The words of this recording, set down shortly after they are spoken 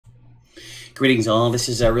Greetings all, this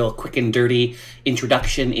is a real quick and dirty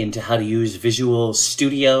introduction into how to use Visual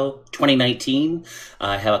Studio 2019.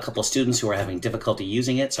 I have a couple of students who are having difficulty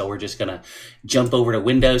using it, so we're just going to jump over to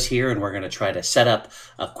Windows here and we're going to try to set up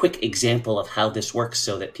a quick example of how this works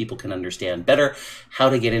so that people can understand better how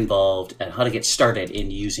to get involved and how to get started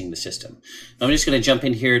in using the system. I'm just going to jump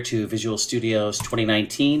in here to Visual Studios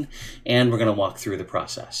 2019 and we're going to walk through the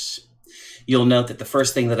process. You'll note that the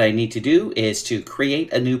first thing that I need to do is to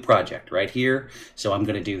create a new project right here. So I'm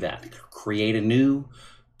going to do that. Create a new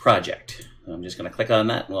project. I'm just going to click on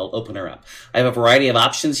that and we'll open her up. I have a variety of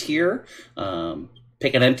options here.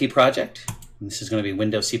 Pick an empty project. This is going to be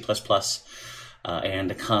Windows, C++,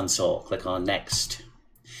 and a console. Click on Next.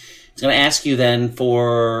 It's going to ask you then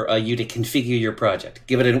for you to configure your project.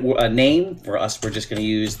 Give it a name. For us, we're just going to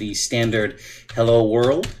use the standard Hello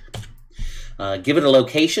World. Give it a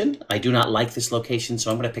location. I do not like this location,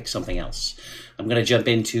 so I'm going to pick something else. I'm going to jump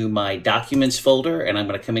into my Documents folder, and I'm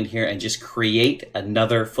going to come in here and just create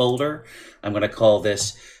another folder. I'm going to call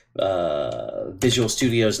this Visual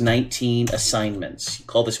Studios 19 Assignments.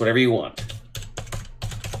 Call this whatever you want.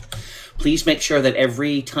 Please make sure that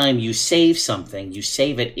every time you save something, you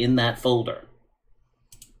save it in that folder.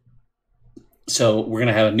 So we're going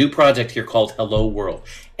to have a new project here called Hello World.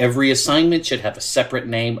 Every assignment should have a separate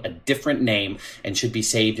name, a different name, and should be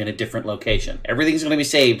saved in a different location. Everything's going to be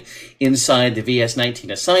saved inside the VS19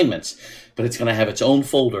 assignments, but it's going to have its own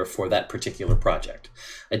folder for that particular project.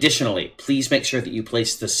 Additionally, please make sure that you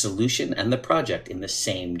place the solution and the project in the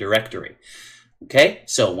same directory. Okay,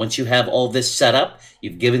 so once you have all this set up,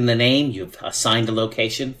 you've given the name, you've assigned a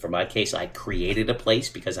location. For my case, I created a place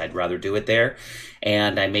because I'd rather do it there.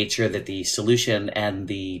 And I made sure that the solution and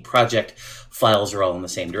the project files are all in the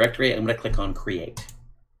same directory. I'm going to click on Create.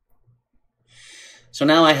 So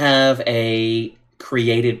now I have a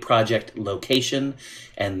created project location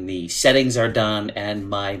and the settings are done and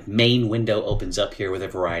my main window opens up here with a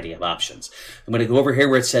variety of options. I'm going to go over here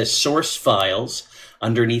where it says Source Files.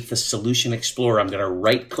 Underneath the Solution Explorer, I'm going to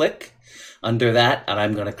right-click under that, and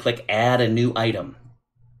I'm going to click Add a New Item.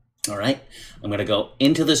 All right, I'm going to go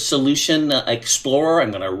into the Solution Explorer. I'm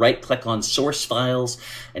going to right-click on Source Files,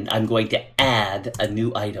 and I'm going to add a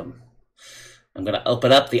new item. I'm going to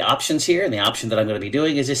open up the options here, and the option that I'm going to be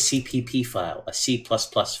doing is a CPP file, a C++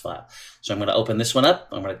 file. So I'm going to open this one up.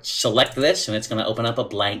 I'm going to select this, and it's going to open up a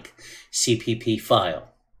blank CPP file.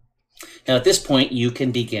 Now, at this point, you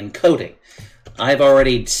can begin coding. I've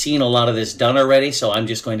already seen a lot of this done already, so I'm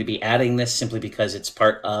just going to be adding this simply because it's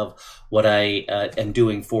part of what I am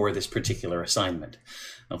doing for this particular assignment.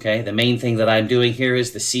 Okay, the main thing that I'm doing here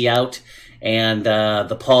is the cout and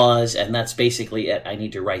the pause, and that's basically it. I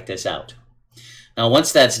need to write this out. Now,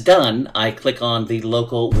 once that's done, I click on the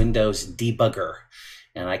local Windows debugger,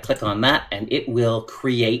 and I click on that, and it will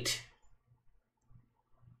create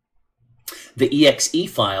the exe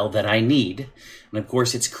file that I need. And of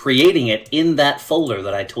course, it's creating it in that folder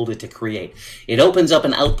that I told it to create. It opens up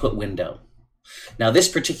an output window. Now, this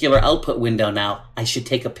particular output window now, I should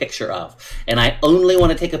take a picture of. And I only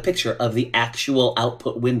want to take a picture of the actual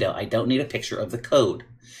output window. I don't need a picture of the code.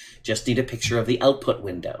 Just need a picture of the output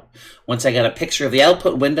window. Once I got a picture of the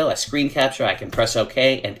output window, a screen capture, I can press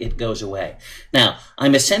OK, and it goes away. Now,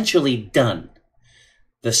 I'm essentially done.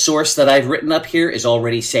 The source that I've written up here is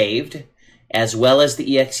already saved, as well as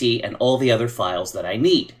the exe and all the other files that I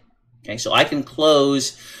need. Okay, so I can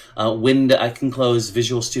close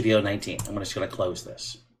Visual Studio 19. I'm just going to close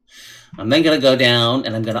this. I'm then going to go down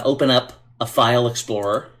and I'm going to open up a file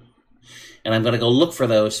explorer and I'm going to go look for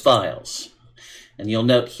those files. And you'll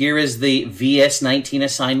note here is the VS19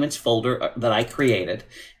 assignments folder that I created,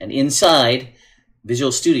 and inside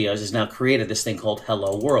Visual Studios has now created this thing called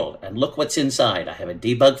Hello World. And look what's inside. I have a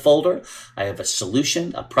debug folder, I have a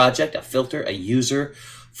solution, a project, a filter, a user,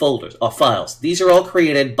 folders, or files. These are all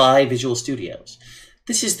created by Visual Studios.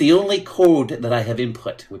 This is the only code that I have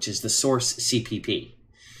input, which is the source CPP.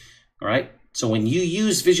 All right? So when you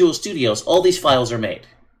use Visual Studios, all these files are made.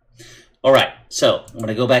 All right, so I'm going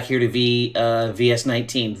to go back here to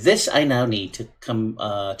VS19. This I now need to come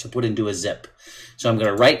to put into a zip. So I'm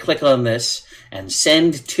going to right-click on this and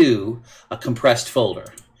send to a compressed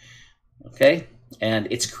folder. Okay, and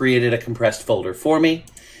it's created a compressed folder for me,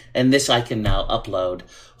 and this I can now upload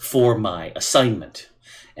for my assignment.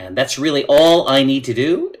 And that's really all I need to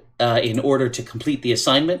do in order to complete the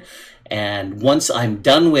assignment. And once I'm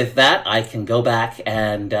done with that, I can go back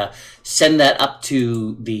and send that up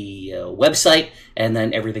to the website, and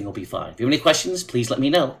then everything will be fine. If you have any questions, please let me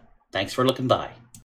know. Thanks for looking by.